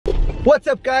What's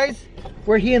up, guys?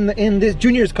 We're here in this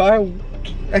Junior's car.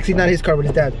 Actually, not his car, but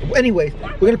his dad. Anyways,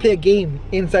 we're gonna play a game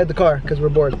inside the car because we're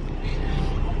bored.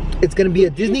 It's gonna be a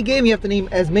Disney game. You have to name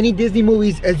as many Disney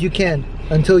movies as you can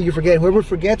until you forget. Whoever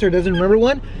forgets or doesn't remember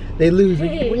one, they lose. What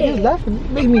are you guys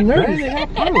laughing? Make me nervous.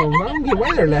 I don't get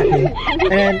why they're laughing.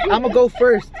 And I'm gonna go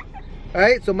first. All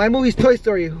right. So my movie's Toy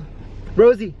Story.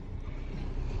 Rosie.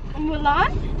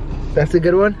 Mulan. That's a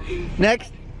good one.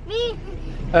 Next. Me.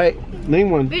 All right. Name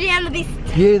one. Beauty and the Beast.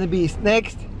 Beauty and the Beast.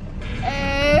 Next.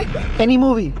 Any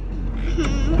movie.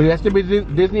 But it has to be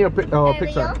Disney or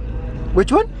Pixar.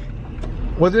 Which one?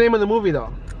 What's the name of the movie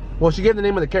though? Well, she gave the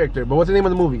name of the character, but what's the name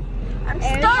of the movie? I'm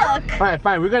stuck. All right,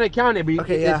 fine. We're gonna count it. But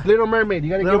Okay, it's Little Mermaid. You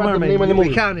gotta give us the name of the We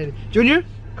movie. counted. Junior.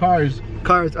 Cars.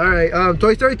 Cars. All right.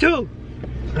 Toy Story 2.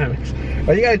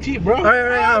 Oh, you gotta cheat, bro. All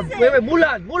right. Wait.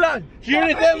 Mulan. She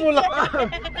already said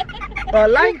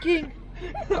Mulan. Lion King.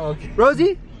 Okay.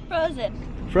 Rosie. Frozen.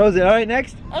 All right.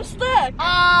 Next. I'm stuck.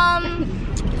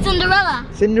 Cinderella.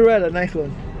 Cinderella. Nice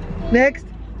one. Next.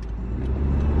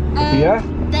 Yeah.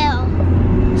 Belle.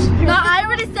 No, I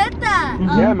already said that.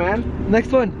 Yeah, man.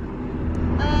 Next one.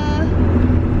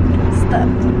 Stuck.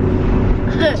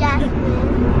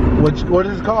 Jasmine. What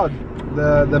is it called?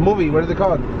 The movie. What is it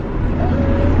called?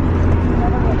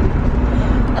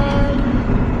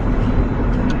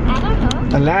 I don't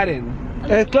know. Aladdin.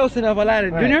 Close enough,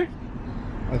 Aladdin. Right. Junior.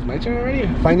 That's my turn already.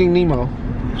 Finding Nemo.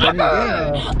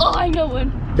 Oh, I know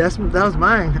one. That was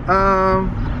mine.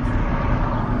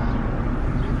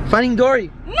 Finding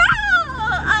Dory. No.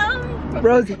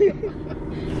 Rosie.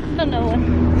 Don't know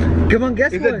one. Come on,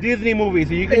 guess It's one. a Disney movie,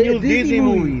 so you can A use Disney Disney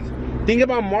movie. movies. Think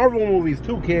about Marvel movies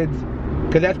too, kids,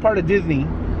 because that's part of Disney.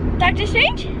 Doctor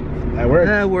Strange. That works.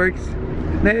 That works.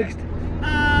 Next.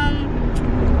 Man,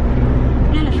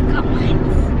 I forgot mine.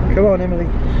 Come on, Emily.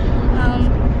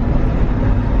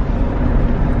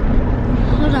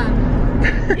 Hold on.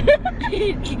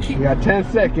 You got 10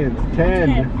 seconds.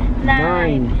 10,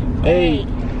 9, 8,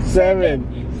 7,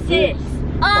 6,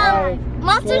 5.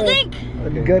 Monsters Inc.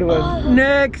 Good one.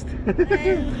 Next. Yeah,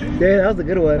 that was a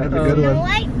good one. That's a good one.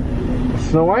 White.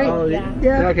 Snow White? Oh, yeah.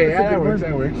 Okay, that's a that good works.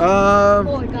 one. That works.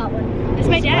 Oh, I got one. It's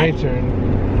my It's dad. my turn.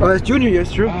 Oh, it's Junior.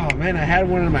 Yes, true. Oh man, I had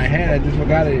one in my head. I just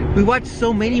forgot it. We watched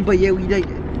so many, but yeah, we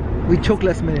choked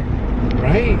last minute.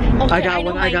 Right? Okay, I got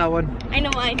one. mine. I got one. I know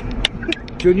mine.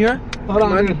 Junior. Hold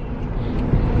on.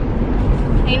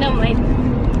 I know mine.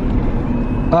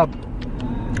 Up.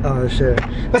 Oh shit.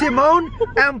 Timon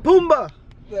and Pumbaa.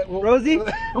 Rosie.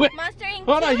 Wait, Monster Inc.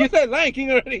 hold on, you said Lion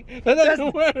King already. That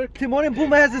doesn't work. Timon and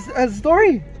Pumbaa has a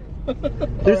story.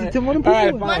 There's a Timon and Pumbaa.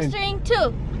 Alright, one. fine. Monster Inc.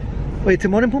 2. Wait,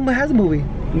 Timon and Pumbaa has a movie.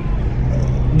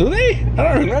 Do they? I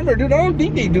don't remember, dude. I don't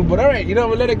think they do, but alright, you know,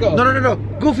 we'll let it go. No.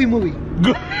 Goofy movie.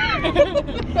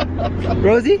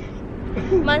 Rosie?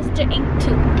 Monster Inc.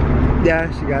 2. Yeah,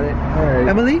 she got it. Alright.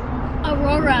 Emily?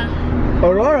 Aurora.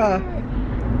 Aurora.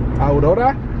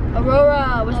 Aurora?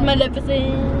 Aurora was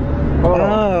Maleficent.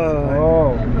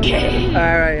 Oh. Okay.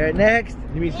 Alright, next.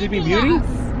 You mean Sleeping Beauty?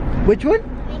 Which one?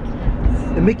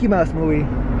 The Mickey Mouse movie.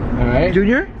 Alright.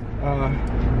 Junior?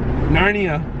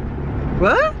 Narnia.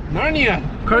 What? Narnia.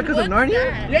 Chronicles of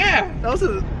Narnia? Yeah. That was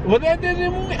a... Was that Disney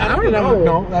movie? I don't know.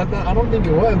 No, that's not, I don't think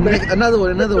it was. Another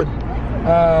one.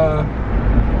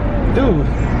 Dude,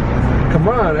 come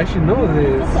on, I should know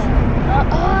this.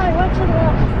 I watch it a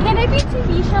lot. Can it be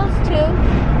TV shows too?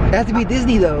 It has to be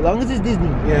Disney though, as long as it's Disney.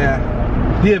 Yeah.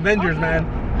 The Avengers, man.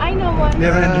 I know one. The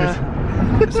Avengers.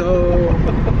 So,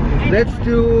 let's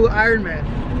do Iron Man.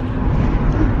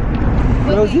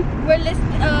 Rosie? We're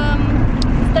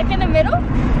stuck in the middle.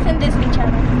 It's in Disney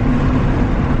Channel.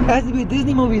 It has to be a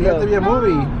Disney movie It has to be though. a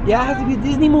movie. Yeah, it has to be a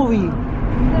Disney movie.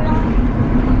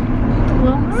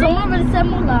 Someone would have said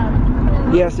Mulan.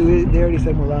 Yeah, so they already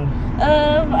said Mulan.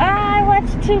 I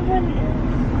watched 2 when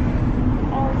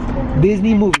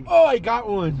Disney movie. Oh, I got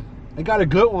one. I got a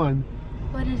good one.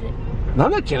 What is it? No,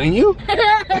 I'm not killing you.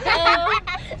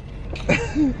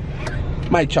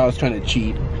 My child's trying to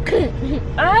cheat.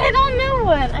 I don't know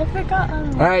one. I forgot.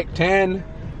 Alright, 10,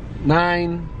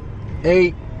 9,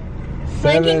 8,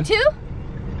 7. Lion King 2?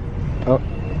 Oh,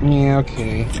 yeah,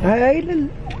 okay. Alright,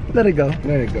 let it go.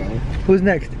 Let it go. Who's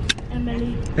next?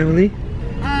 Emily. Emily?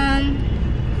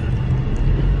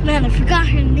 Man, I forgot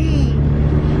her name.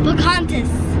 Pocahontas.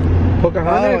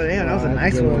 Pocahontas? Oh, damn, that was a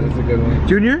nice that's one. That's a good one.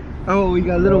 Junior? Oh, we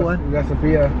got a little one. We got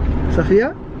Sophia.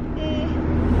 Sophia?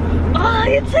 Oh,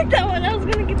 you took that one. I was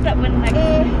gonna get that one next.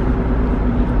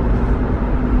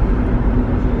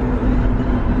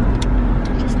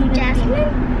 Jasmine?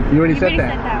 You already said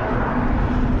that.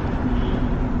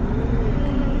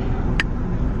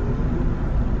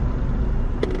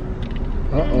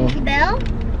 one. Belle?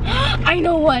 I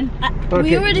know one.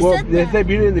 Okay, We already well, said they that. said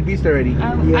Beauty and the Beast already.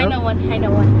 I Yeah. know one. I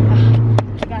know one.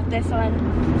 I got this one.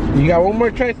 You got one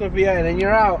more try, Sophia, and then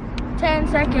you're out. 10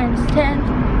 seconds. 10,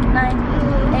 9,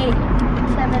 8,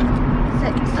 7,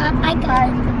 6, I got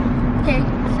 5. Okay,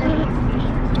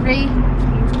 3,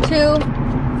 2,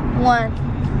 1.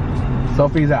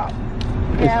 Sophie's out.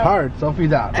 It's Yeah. hard.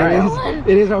 Sophie's out. All It right. is,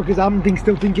 it is hard because I'm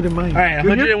still thinking in mine. All right,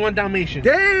 Junior? 101 Dalmatians.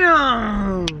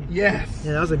 Damn! Yes.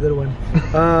 Yeah, that was a good one.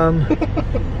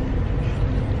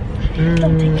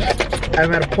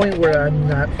 I'm at a point where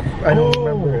I don't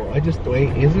remember. I just wait.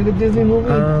 Is it a Disney movie?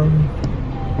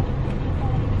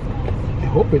 I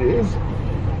hope it is.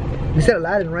 You said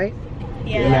Aladdin, right?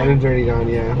 Aladdin's already gone.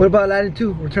 Yeah. What about Aladdin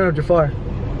 2, Return of Jafar?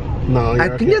 No. I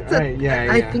you're think okay. that's a. All right, yeah.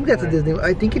 I think that's a Disney.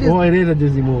 I think it is. Well, it is a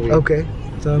Disney movie. Okay,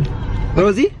 so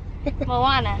Rosie.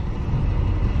 Moana.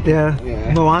 Yeah.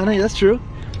 Yeah. Moana. That's true.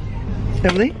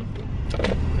 Emily,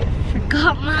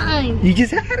 Got mine. you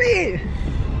just had it.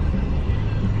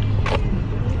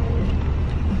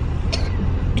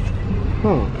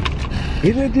 Huh.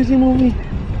 Is it a Disney movie?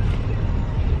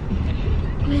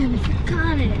 Man, I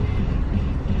forgot it.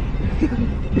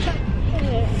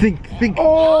 Think.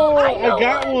 Oh, I I know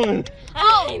got one. one.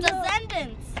 Oh,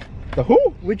 Descendants. The who?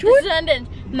 Which one? Descendants.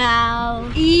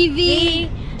 Mal. Evie.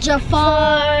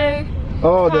 Jafar.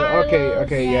 Oh, Carlos,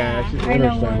 okay, yeah. yeah. I I know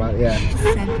understand one. about it,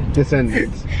 yeah.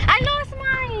 Descendants. I know it's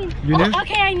mine. Junior? Oh,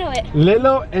 okay, I know it.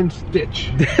 Lilo and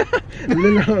Stitch.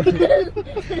 Lilo.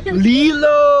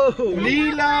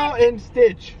 Lilo and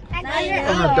Stitch. Now you're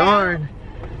Oh darn.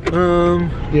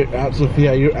 You're out,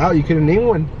 Sophia. You're out. You couldn't name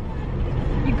one.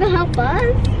 You can help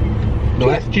us. No,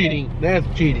 that's cheating. That's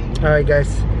cheating. All right,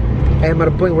 guys. I'm at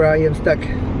a point where I am stuck.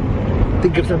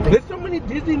 Think of something. There's so many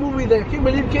Disney movies that I can't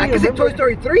believe you I can't can say remember. Toy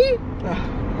Story 3.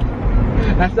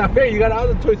 That's not fair. You got all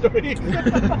the Toy Story.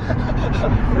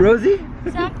 Rosie.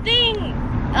 Something.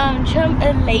 Chump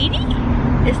and Lady.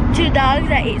 It's 2 dogs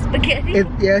that eat spaghetti.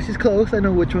 Yeah, she's close. I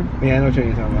know which one. Yeah, I know what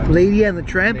you're talking about. Lady and the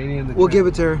Tramp. Lady and the We'll Tramp. give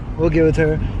it to her. We'll give it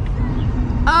to her.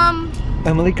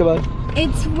 Emily, come on.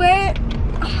 It's where.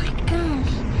 Oh my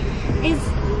gosh. It's.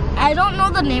 I don't know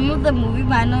the name of the movie,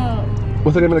 but I know.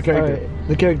 What's the name of the All character? right,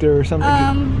 the character or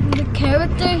something. The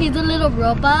character. He's a little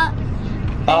robot.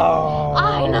 Oh.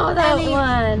 I know that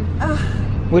one.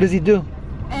 What does he do?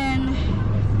 And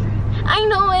I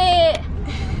know it.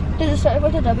 Does it start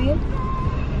with a W? Is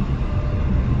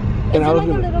it I was like a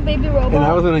gonna- little baby robot? And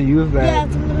I was gonna use that. Yeah,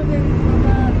 it's a little baby robot.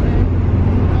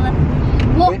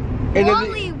 And then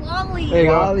Wally, Wally. There you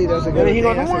go. Wally, that's a And good then he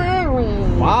one. goes,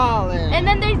 That's Wally. And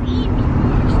then there's Evie.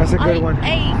 That's a good one.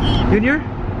 Evie. Junior?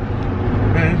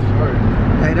 Man, it's hard.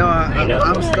 I know.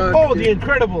 I'm stuck. Oh, The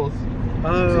Incredibles.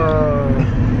 Oh.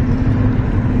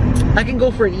 I can go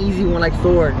for an easy one like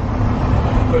Thor.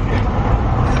 Okay.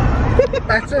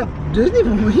 That's a Disney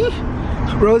movie.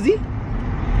 Rosie?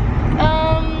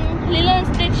 Lilo and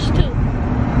Stitch 2.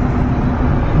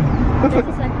 That's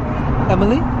the second one.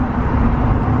 Emily?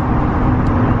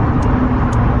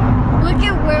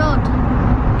 Wicked World.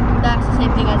 That's the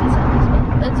same thing as Descendants,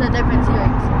 but it's a different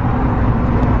series.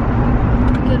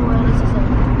 Wicked World is the same.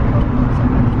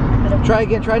 Try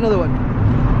again. Try another one.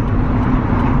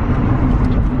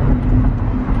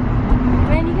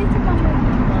 Man, you guys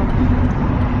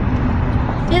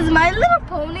are Is My Little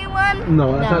Pony one?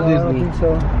 No, that's No. not I don't Disney. think so.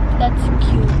 That's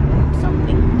cute.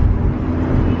 Something.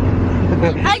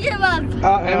 I give up.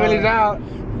 Emily's out.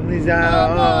 Emily's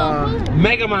out.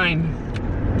 Megamind.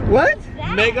 What?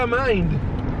 Megamind.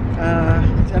 I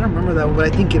don't remember that one, but I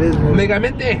think it is.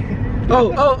 Megamente.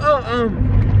 Oh.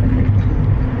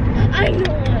 I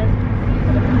know one.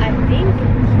 I think.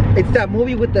 It's that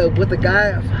movie with the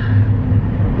guy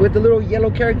with the little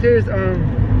yellow characters.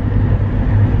 Damn,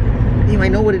 I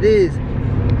know what it is.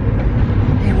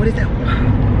 Damn, what is that?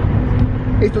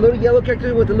 It's the little yellow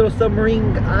character with the little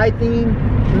submarine eye thing,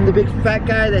 and the big fat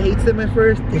guy that hates them at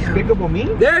first. Damn. Despicable Me?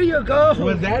 There you go.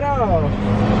 Was that out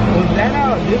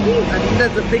Disney? I think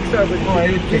that's a Pixar, but Oh, it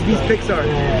is Disney's Pixar.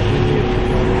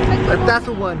 That's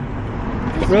the one.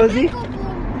 Rosie?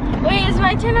 Wait, is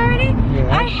my turn already?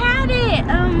 Yeah. I had it.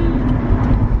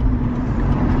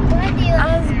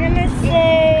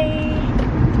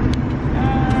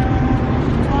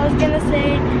 I was gonna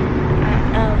say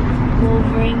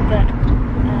Wolverine, but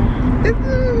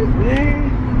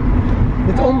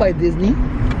It's owned by Disney.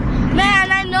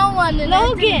 man, I know one. And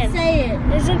Logan. I didn't say it.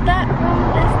 Isn't that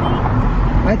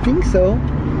from I think so.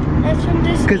 Disney? That's from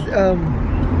Disney.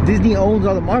 Because Disney owns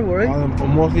all the Marvel, right?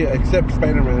 Mostly except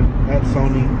Spider-Man. That's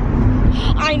Sony.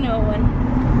 I know one.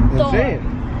 That's Thor. it.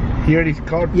 He already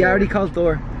called. Yeah, I already called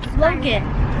Thor. Logan.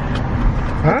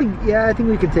 Huh? I think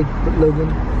we could take Logan.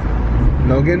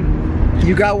 Logan.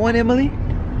 You got one, Emily?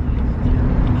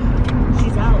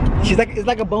 She's out. She's like, it's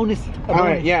like a bonus. All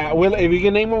right, yeah. If you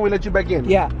can name one, we'll let you back in.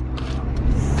 Yeah.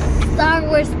 Star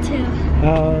Wars 2.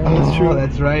 That's true.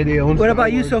 That's right. They own What Star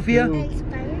about you, Wars Sophia? too.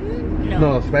 Spider-Man?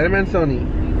 No, Spider-Man, Sony.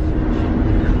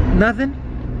 Nothing?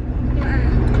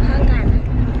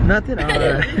 Nothing?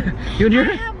 Alright. I Junior?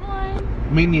 have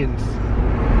one. Minions.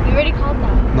 You already called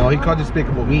that. No, he called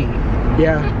Despicable Me.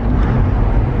 Yeah.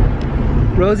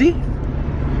 Rosie?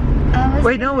 Was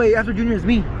Wait, no, wait. After Junior is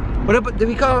me. What about, did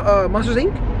we call Monsters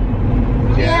Inc?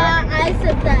 Yeah, I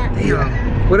said that.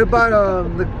 Damn. What about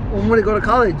when we go to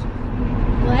college?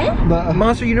 What?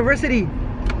 Monster University.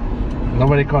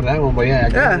 Nobody called that one, but yeah.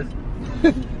 Yeah.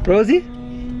 Rosie?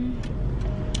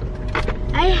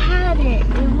 I had it.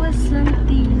 It was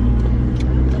something.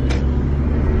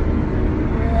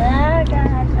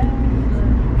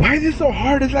 Why is it so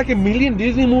hard? There's like a million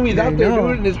Disney movies I out there, know.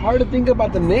 dude, and it's hard to think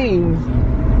about the names.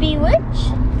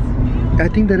 Bewitched? I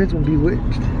think that is one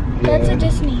Bewitched. That's a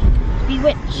Disney.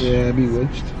 Bewitched. Yeah,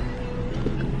 Bewitched.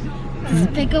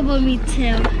 Despicable Me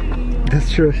too.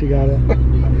 That's true, she got it.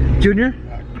 Junior?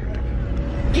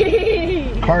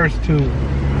 Cars 2.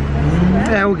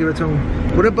 Yeah, we'll give it to him.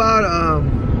 What about,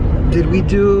 did we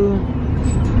do...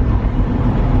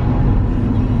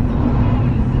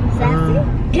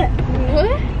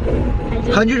 What?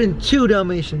 102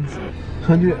 Dalmatians.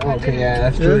 100. Okay, yeah,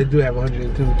 that's true. Yeah. They do have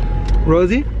 102.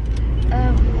 Rosie?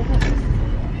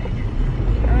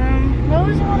 What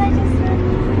was the one I just said?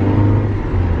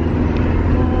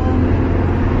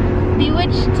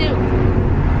 Bewitched too.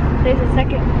 There's a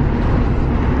second one.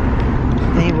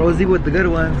 Hey, Rosie with the good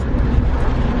ones.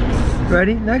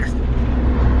 Ready? Next?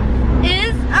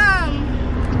 Is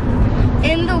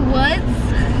In the Woods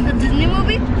a Disney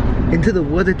movie? Into the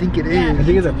Woods, I think it is. Yeah. I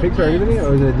think it's a Pixar, isn't it?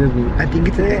 Or is it Disney? I think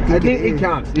it's a, I think it is.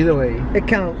 counts, either way. It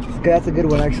counts. 'Cause that's a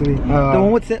good one, actually. The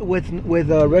one with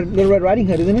Little Red Riding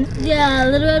Hood, isn't it? Yeah,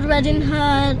 Little Red Riding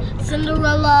Hood,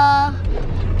 Cinderella,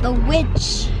 The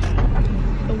Witch,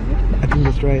 I think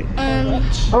that's right.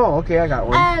 Oh, okay, I got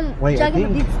one. Wait, I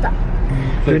Dragon think... of Beanstalk.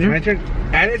 So it's my turn.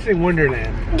 Alice in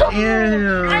Wonderland.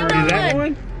 Yeah. Is that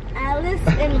one? Alice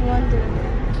in Wonderland.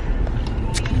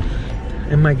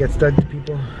 It might get stuck to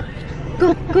people.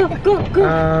 Go, go, go,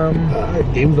 go.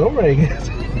 Game's over, I guess.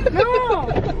 No.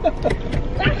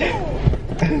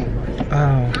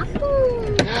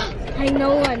 I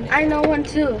know one. I know one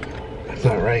too. That's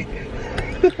not right.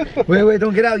 Wait,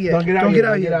 don't get out yet. Don't get out Don't yet. get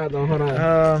out Don't yet. get out, don't, hold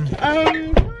on. Come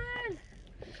on.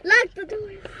 Lock the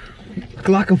door.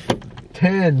 Clock 'em.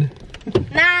 10.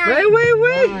 9.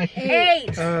 Wait. 9.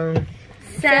 8.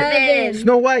 7.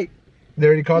 Snow White. They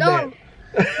already called No. that.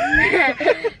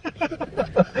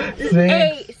 6.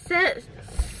 8. 6.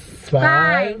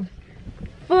 5.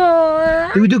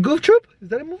 4. Did we do Goof Troop? Is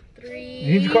that a movie? 3.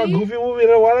 Did you call Goofy movie a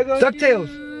little while ago? DuckTales.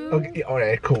 Okay,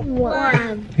 alright, cool.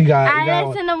 1. You got Alice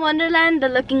one. in the Wonderland, The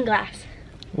Looking Glass.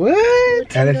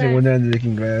 What? Alice in Wonderland, the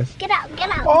Looking Glass. Get out, get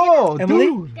out. Oh, Emily?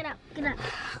 dude. Get out, get out.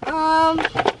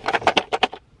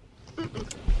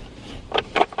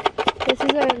 This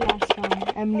is our last song.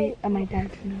 Emily and my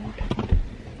dad's name.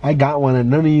 I got one and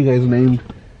none of you guys named.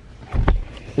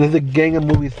 There's a gang of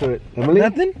movies to it. Emily?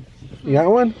 Nothing? You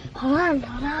got one? Hold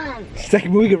on.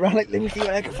 Second movie around, like, let me see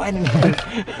what I can find in here.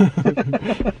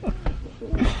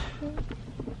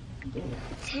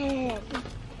 10.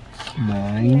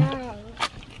 9.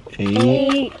 8.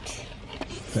 8.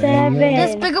 7.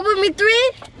 Despicable Me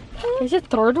 3? Is it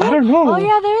third one? I don't know. Oh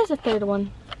yeah, there is a third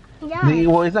one. Yeah.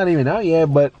 Well, it's not even out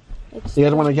yet, but you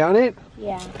guys want to count it?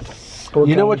 Yeah.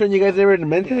 You know which one you guys ever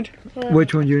mentioned?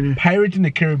 Which one, Junior? Pirates in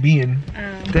the Caribbean.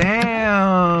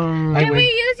 Damn. I Can we went.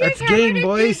 use your That's camera game, to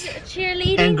boys. do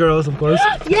cheerleading? And girls, of course.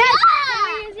 Yeah. Can we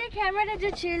use your camera to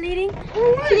do cheerleading?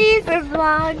 Please, for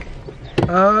vlog.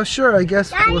 Sure, I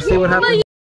guess we'll see what happens.